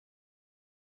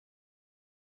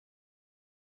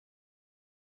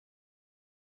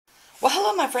Well,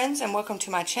 hello my friends and welcome to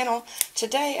my channel.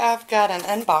 Today I've got an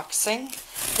unboxing.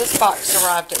 This box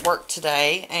arrived at work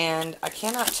today and I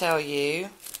cannot tell you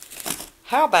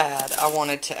how bad I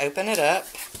wanted to open it up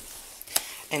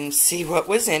and see what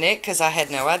was in it because I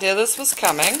had no idea this was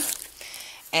coming.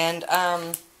 And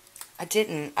I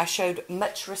didn't. I showed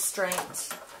much restraint.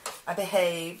 I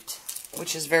behaved,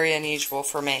 which is very unusual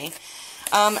for me.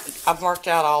 I've marked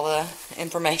out all the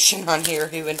information on here,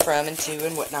 who and from and to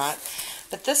and whatnot.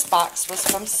 But this box was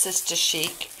from Sister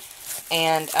Chic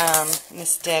and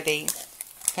Miss Debbi.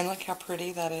 And look how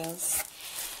pretty that is.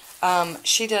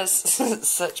 She does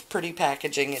such pretty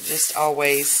packaging. It just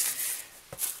always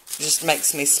just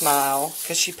makes me smile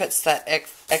because she puts that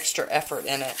extra effort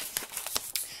in it.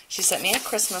 She sent me a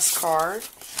Christmas card.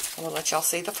 I will let y'all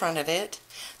see the front of it.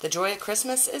 The joy of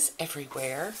Christmas is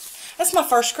everywhere. That's my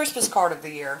first Christmas card of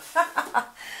the year.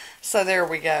 So there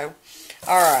we go.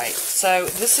 Alright, so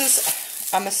this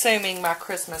is, I'm assuming, my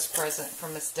Christmas present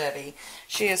from Miss Debbi.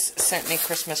 She has sent me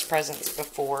Christmas presents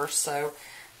before, so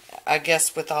I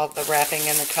guess with all the wrapping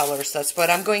and the colors, that's what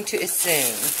I'm going to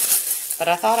assume. But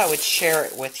I thought I would share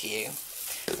it with you.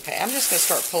 Okay, I'm just going to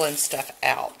start pulling stuff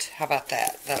out. How about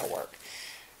that? That'll work.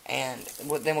 And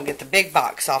then we'll get the big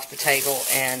box off the table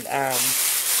and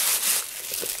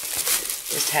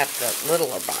just have the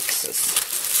littler boxes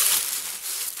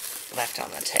left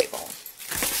on the table.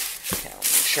 Okay, I'll make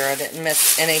sure I didn't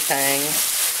miss anything.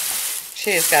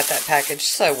 She has got that packaged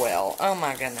so well. Oh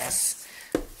my goodness.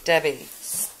 Debbi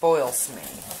spoils me.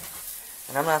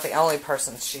 And I'm not the only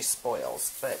person she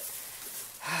spoils, but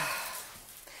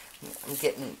I'm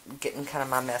getting kind of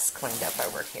my mess cleaned up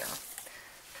over here.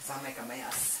 Because I make a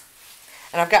mess.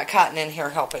 And I've got Cotton in here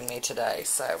helping me today,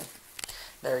 so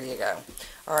there you go.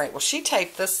 Alright, well she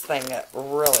taped this thing up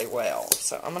really well.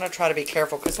 So I'm going to try to be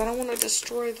careful because I don't want to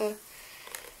destroy the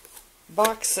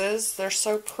boxes. They're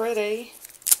so pretty.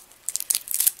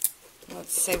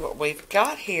 Let's see what we've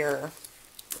got here.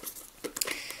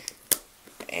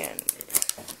 And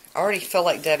I already feel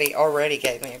like Debbi already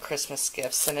gave me a Christmas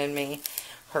gift, sending me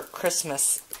her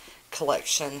Christmas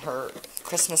collection, her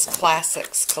Christmas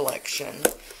Classics collection,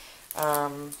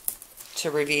 to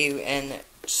review and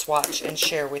swatch and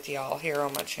share with y'all here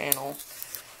on my channel.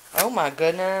 Oh my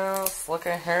goodness, look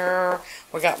at here.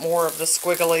 We got more of the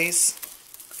squigglies.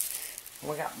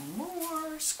 We got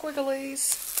more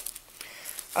squigglies.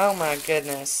 Oh my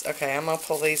goodness. Okay, I'm going to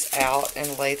pull these out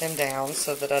and lay them down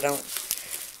so that I don't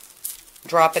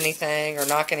drop anything or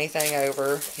knock anything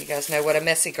over. You guys know what a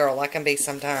messy girl I can be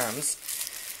sometimes.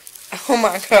 Oh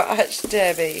my gosh,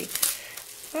 Debbi.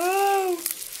 Oh,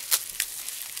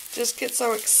 just get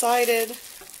so excited.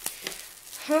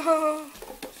 Oh.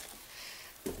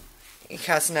 You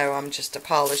guys know I'm just a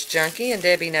polished junkie, and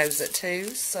Debbi knows it too,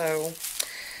 so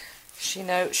she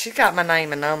knows. She got my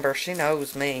name and number. She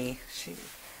knows me. She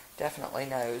definitely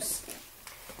knows.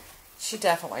 She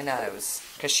definitely knows,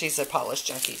 because she's a polished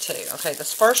junkie too. Okay,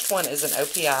 this first one is an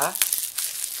OPI.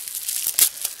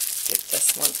 Get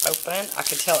this one open. I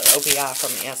can tell it's OPI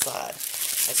from the inside.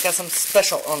 It's got some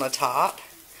special on the top.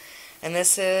 And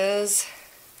this is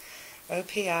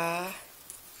OPI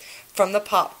from the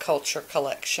Pop Culture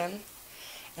collection.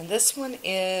 And this one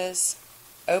is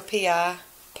OPI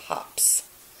Pops.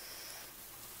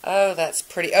 Oh, that's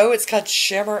pretty. Oh, it's got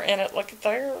shimmer in it. Look at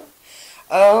there.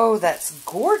 Oh, that's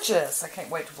gorgeous. I can't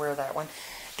wait to wear that one.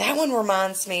 That one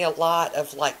reminds me a lot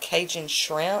of like Cajun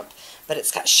shrimp, but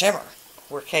it's got shimmer,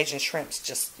 where Cajun shrimp's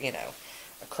just, you know,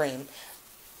 a cream.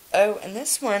 Oh, and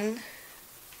this one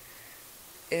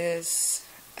is,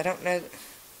 I don't know,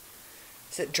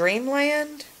 is it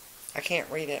Dreamland? I can't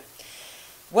read it.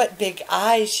 What big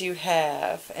eyes you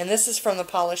have. And this is from the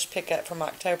Polished Pickup from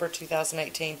October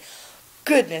 2018.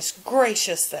 Goodness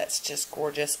gracious, that's just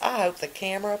gorgeous. I hope the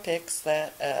camera picks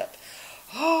that up.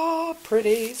 Oh,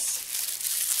 pretties.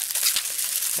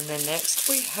 And then next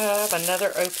we have another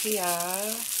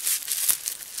OPI.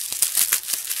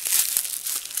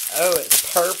 Oh,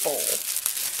 it's purple.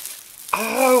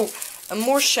 Oh, and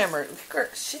more shimmer.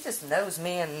 She just knows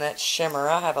me and that shimmer.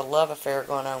 I have a love affair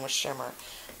going on with shimmer.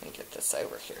 Let me get this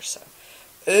over here. So,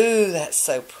 ooh, that's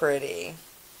so pretty.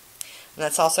 And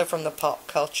that's also from the Pop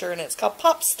Culture, and it's called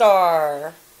Pop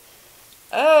Star.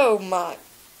 Oh my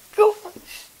gosh.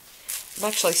 I'm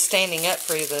actually standing up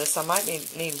for this. I might need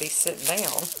to be sitting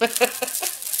down.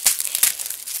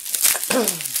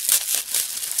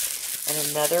 And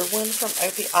another one from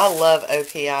OPI. I love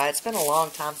OPI. It's been a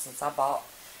long time since I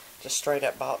just straight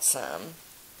up bought some.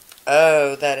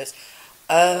 Oh, that is,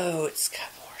 oh, it's got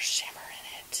more shimmer in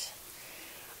it.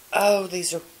 Oh,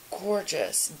 these are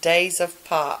gorgeous. Days of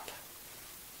Pop.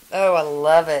 Oh, I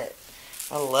love it.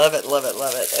 I love it, love it,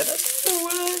 love it. And another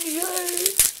one, yay!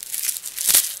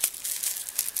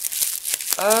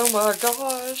 Oh my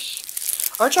gosh.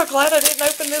 Aren't y'all glad I didn't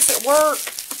open this at work?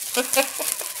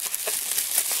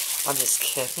 I'm just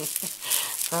kidding.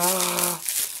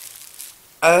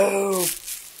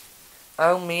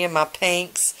 Oh, me and my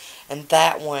pinks. And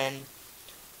that one.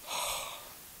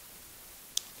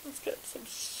 It's got some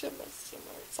shimmer.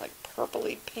 It's like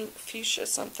purpley pink fuchsia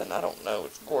something. I don't know.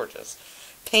 It's gorgeous.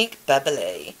 Pink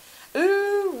bubbly.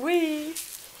 Ooh wee.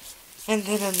 And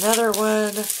then another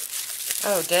one.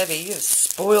 Oh, Debbie, you have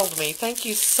spoiled me. Thank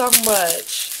you so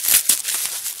much.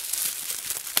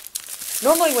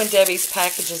 Normally when Debbie's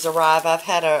packages arrive, I've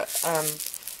had a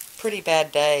pretty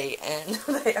bad day, and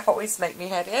they always make me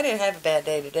happy. I didn't have a bad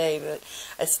day today, but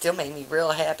it still made me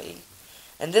real happy.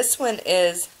 And this one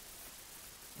is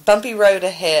Bumpy Road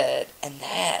Ahead, and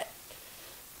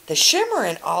the shimmer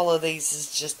in all of these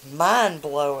is just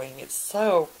mind-blowing. It's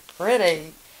so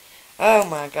pretty. Oh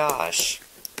my gosh.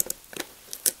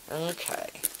 Okay,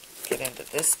 get into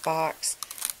this box.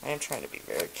 I am trying to be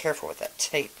very careful with that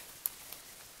tape.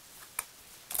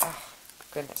 Oh,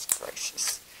 goodness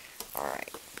gracious.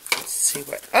 Alright, let's see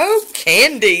what... Oh,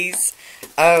 candies!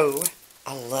 Oh,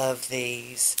 I love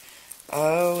these.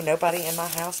 Oh, nobody in my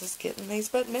house is getting these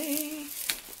but me.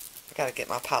 I gotta get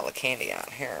my pile of candy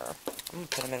out here. I'm gonna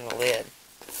put them in the lid.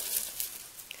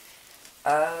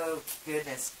 Oh,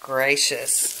 goodness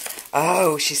gracious.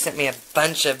 Oh, she sent me a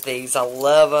bunch of these. I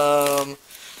love them.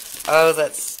 Oh,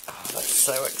 that's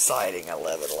so exciting. I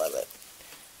love it, love it.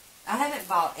 I haven't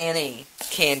bought any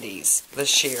candies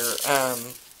this year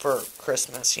for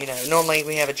Christmas. You know, normally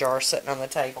we have a jar sitting on the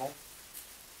table.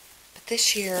 But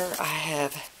this year I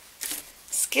have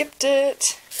skipped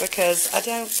it because I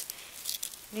don't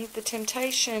need the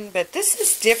temptation. But this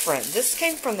is different. This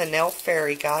came from the Nail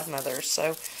Fairy Godmother,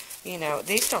 so... You know,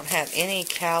 these don't have any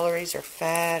calories or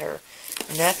fat or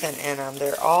nothing in them.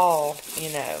 They're all,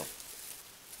 you know,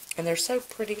 and they're so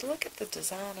pretty. Look at the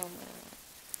design on that.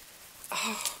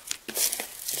 Oh,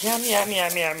 yum, yum,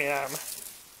 yum, yum, yum.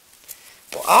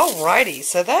 Well, alrighty.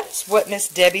 So that's what Miss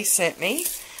Debbie sent me.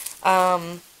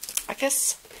 I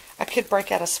guess I could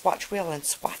break out a swatch wheel and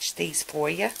swatch these for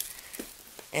you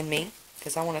and me,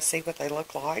 because I want to see what they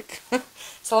look like.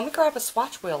 So let me grab a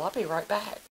swatch wheel. I'll be right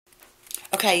back.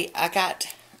 Okay, I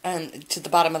got to the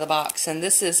bottom of the box, and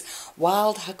this is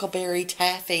Wild Huckleberry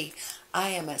Taffy. I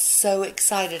am so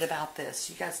excited about this.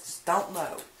 You guys just don't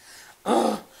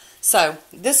know. So,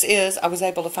 this is, I was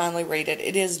able to finally read it.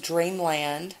 It is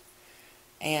Dreamland,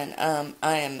 and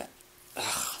I am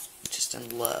just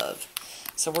in love.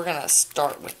 So, we're going to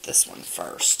start with this one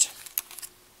first.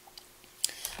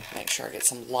 Make sure I get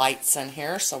some lights in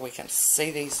here so we can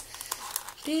see these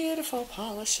beautiful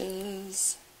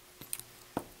polishes.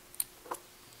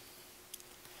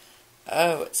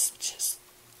 Oh, it's just,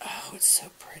 oh, it's so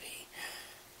pretty.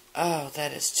 Oh,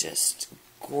 that is just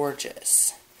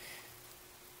gorgeous.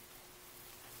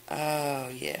 Oh,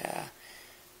 yeah.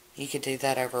 You could do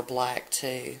that over black,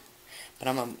 too. But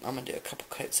I'm gonna do a couple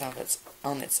coats of it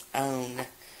on its own.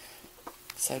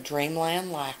 So,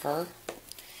 Dreamland Lacquer.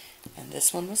 And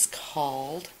this one was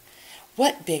called,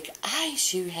 What Big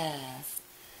Eyes You Have.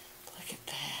 Look at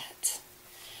that.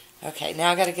 Okay,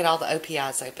 now I got to get all the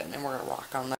OPIs open, and we're going to rock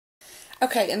on that.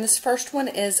 Okay, and this first one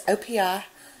is OPI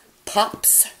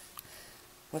Pops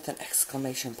with an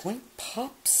exclamation point.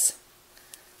 Pops.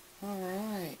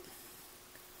 Alright.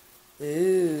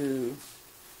 Ooh.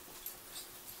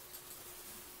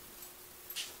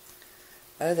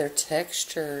 Oh, they're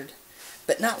textured,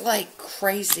 but not like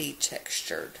crazy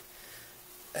textured.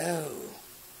 Oh,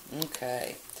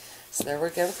 okay. So there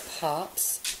we go with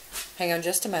Pops. Hang on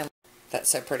just a moment. That's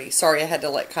so pretty. Sorry, I had to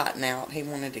let Cotton out. He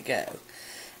wanted to go.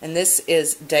 And this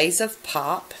is Days of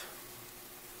Pop.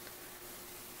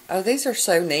 Oh, these are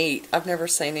so neat. I've never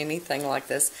seen anything like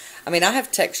this. I mean, I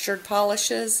have textured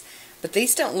polishes, but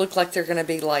these don't look like they're going to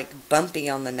be like bumpy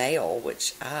on the nail,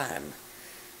 which I'm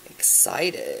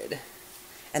excited.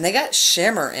 And they got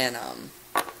shimmer in them.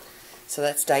 So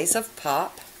that's Days of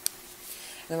Pop.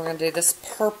 And then we're going to do this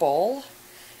purple,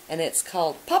 and it's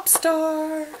called Pop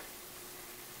Star.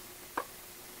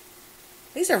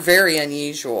 These are very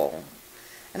unusual.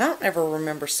 And I don't ever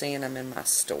remember seeing them in my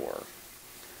store.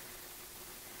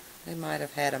 They might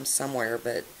have had them somewhere,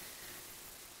 but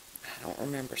I don't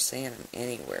remember seeing them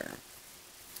anywhere.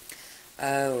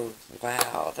 Oh,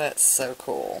 wow, that's so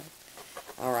cool.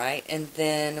 Alright, and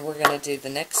then we're going to do the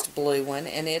next blue one,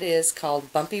 and it is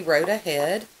called Bumpy Road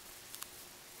Ahead.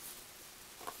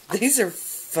 These are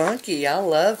funky. I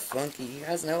love funky. You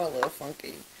guys know I love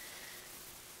funky.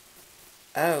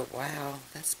 Oh, wow,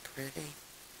 that's pretty.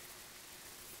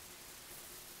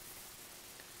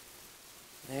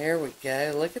 There we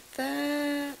go. Look at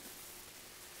that.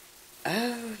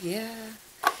 Oh, yeah.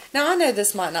 Now, I know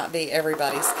this might not be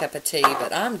everybody's cup of tea,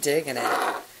 but I'm digging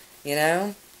it, you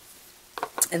know?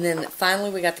 And then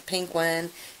finally we got the pink one,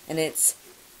 and it's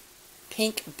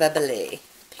pink bubbly.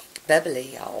 Pink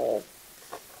bubbly, y'all.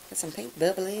 Got some pink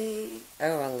bubbly.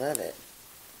 Oh, I love it.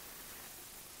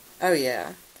 Oh,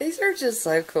 yeah. These are just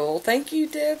so cool. Thank you,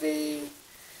 Debbie.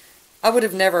 I would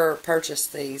have never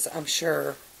purchased these, I'm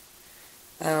sure.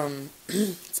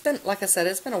 It's been, like I said,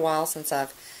 it's been a while since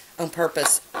I've on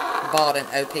purpose bought an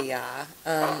OPI.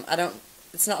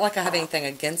 It's not like I have anything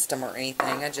against them or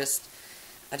anything. I just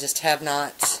have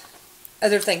not,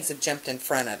 other things have jumped in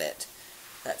front of it.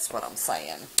 That's what I'm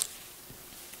saying.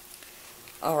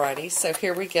 Alrighty, so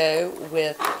here we go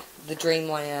with the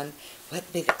Dreamland.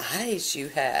 What big eyes you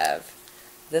have.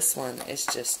 This one is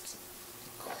just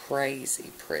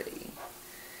crazy pretty.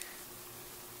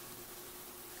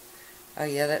 Oh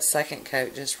yeah, that second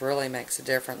coat just really makes a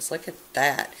difference. Look at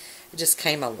that. It just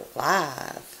came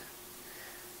alive.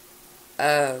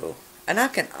 Oh, and I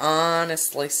can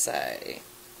honestly say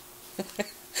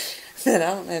that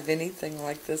I don't have anything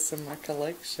like this in my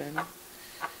collection.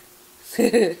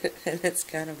 And it's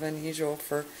kind of unusual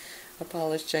for a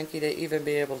polished junkie to even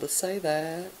be able to say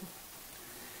that.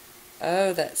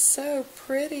 Oh, that's so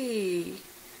pretty.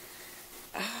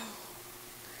 Oh.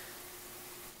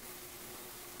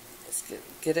 Let's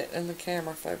get it in the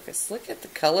camera focus. Look at the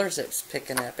colors it's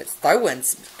picking up. It's throwing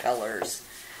some colors.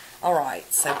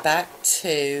 Alright, so back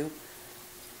to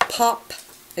Pop.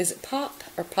 Is it Pop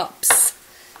or Pops?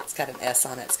 It's got an S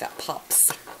on it. It's got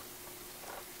Pops.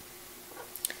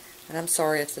 And I'm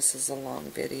sorry if this is a long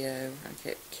video. I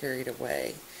get carried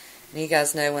away. And you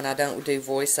guys know when I don't do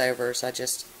voiceovers, I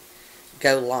just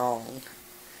go long.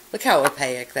 Look how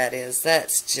opaque that is.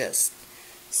 That's just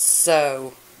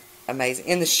so amazing.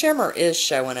 And the shimmer is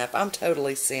showing up. I'm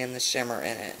totally seeing the shimmer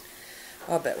in it.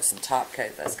 Oh, I bet with some top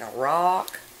coat that's going to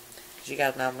rock. Because you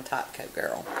guys know I'm a top coat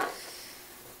girl.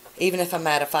 Even if I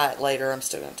mattify it later, I'm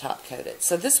still going to top coat it.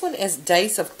 So this one is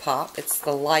Days of Pop. It's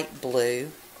the light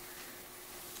blue.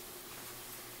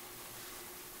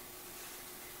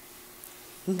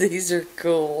 These are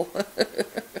cool.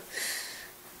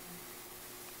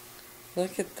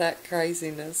 Look at that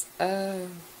craziness. Oh.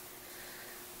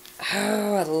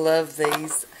 Oh, I love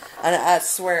these. And I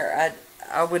swear,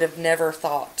 I would have never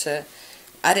thought to,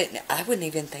 I wouldn't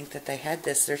even think that they had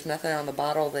this. There's nothing on the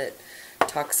bottle that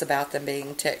talks about them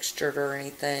being textured or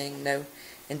anything. No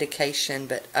indication,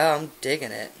 but oh, I'm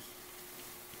digging it.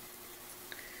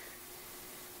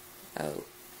 Oh,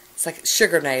 it's like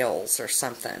sugar nails or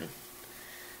something.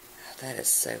 Oh, that is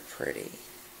so pretty.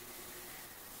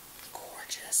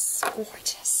 Gorgeous,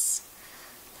 gorgeous.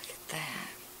 Look at that.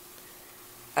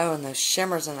 Oh, and those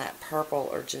shimmers in that purple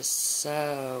are just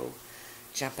so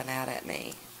jumping out at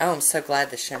me. Oh, I'm so glad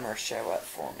the shimmers show up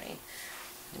for me.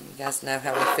 And you guys know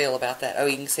how we feel about that. Oh,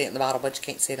 you can see it in the bottle, but you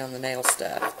can't see it on the nail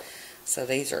stuff. So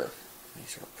these are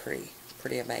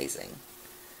pretty amazing.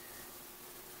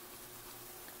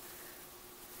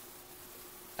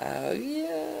 Oh,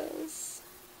 yes.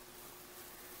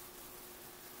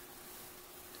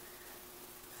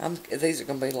 These are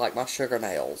going to be like my sugar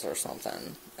nails or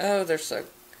something. Oh, they're so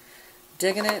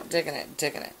digging it, digging it,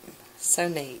 digging it. So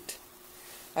neat.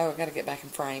 Oh, I've got to get back in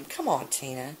frame. Come on,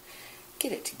 Tina.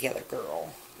 Get it together,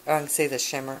 girl. Oh, I can see the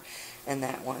shimmer in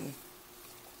that one.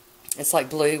 It's like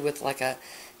blue with like a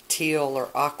teal or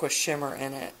aqua shimmer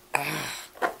in it.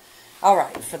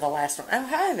 Alright, for the last one. Oh, I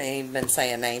haven't even been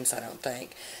saying names, I don't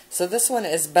think. So this one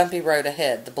is Bumpy Road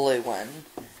Ahead, the blue one.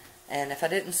 And if I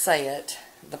didn't say it,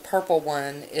 the purple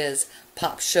one is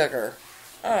Pop Sugar.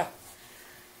 And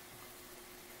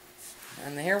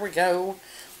here we go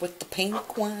with the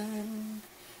pink one.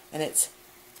 And it's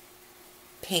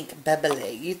Pink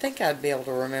Bubbly. You'd think I'd be able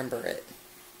to remember it.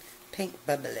 Pink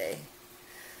Bubbly.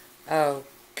 Oh,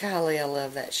 golly, I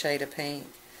love that shade of pink.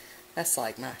 That's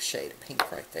like my shade of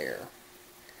pink right there.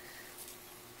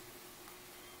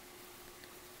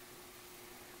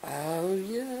 Oh,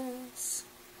 yes.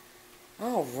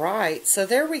 Alright, so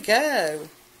there we go.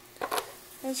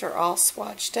 Those are all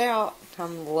swatched out.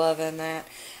 I'm loving that.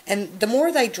 And the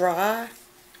more they dry,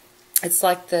 it's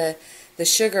like the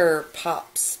sugar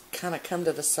pops kind of come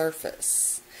to the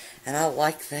surface. And I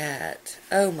like that.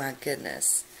 Oh my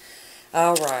goodness.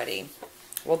 Alrighty.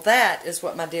 Well, that is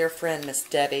what my dear friend Miss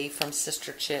Debbie from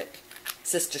Sister Chic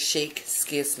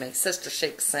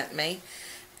sent me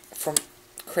from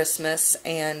Christmas.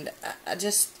 And I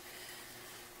just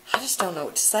don't know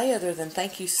what to say other than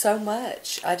thank you so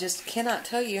much. I just cannot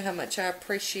tell you how much I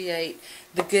appreciate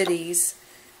the goodies.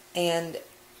 And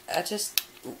I just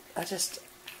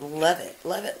love it,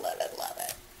 love it, love it, love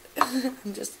it.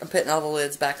 I'm putting all the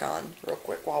lids back on real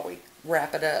quick while we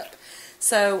wrap it up.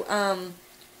 So, I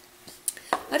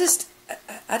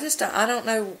don't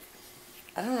know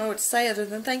what to say other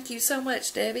than thank you so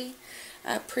much, Debbie.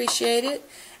 I appreciate it.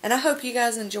 And I hope you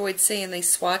guys enjoyed seeing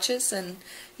these swatches. And,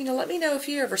 you know, let me know if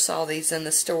you ever saw these in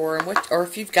the store, and or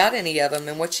if you've got any of them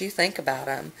and what you think about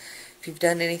them. If you've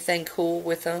done anything cool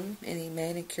with them, any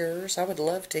manicures, I would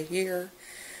love to hear.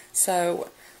 So,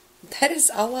 that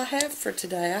is all I have for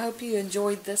today. I hope you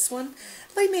enjoyed this one.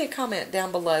 Leave me a comment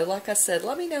down below. Like I said,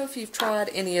 let me know if you've tried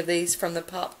any of these from the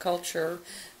Pop Culture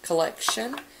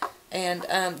collection. And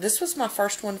this was my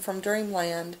first one from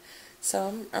Dreamland,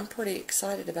 so I'm pretty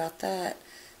excited about that.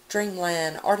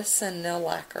 Dreamland Artisan Nail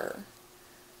Lacquer.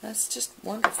 That's just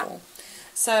wonderful.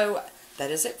 So,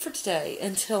 that is it for today.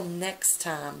 Until next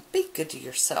time, be good to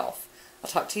yourself. I'll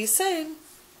talk to you soon.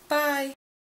 Bye.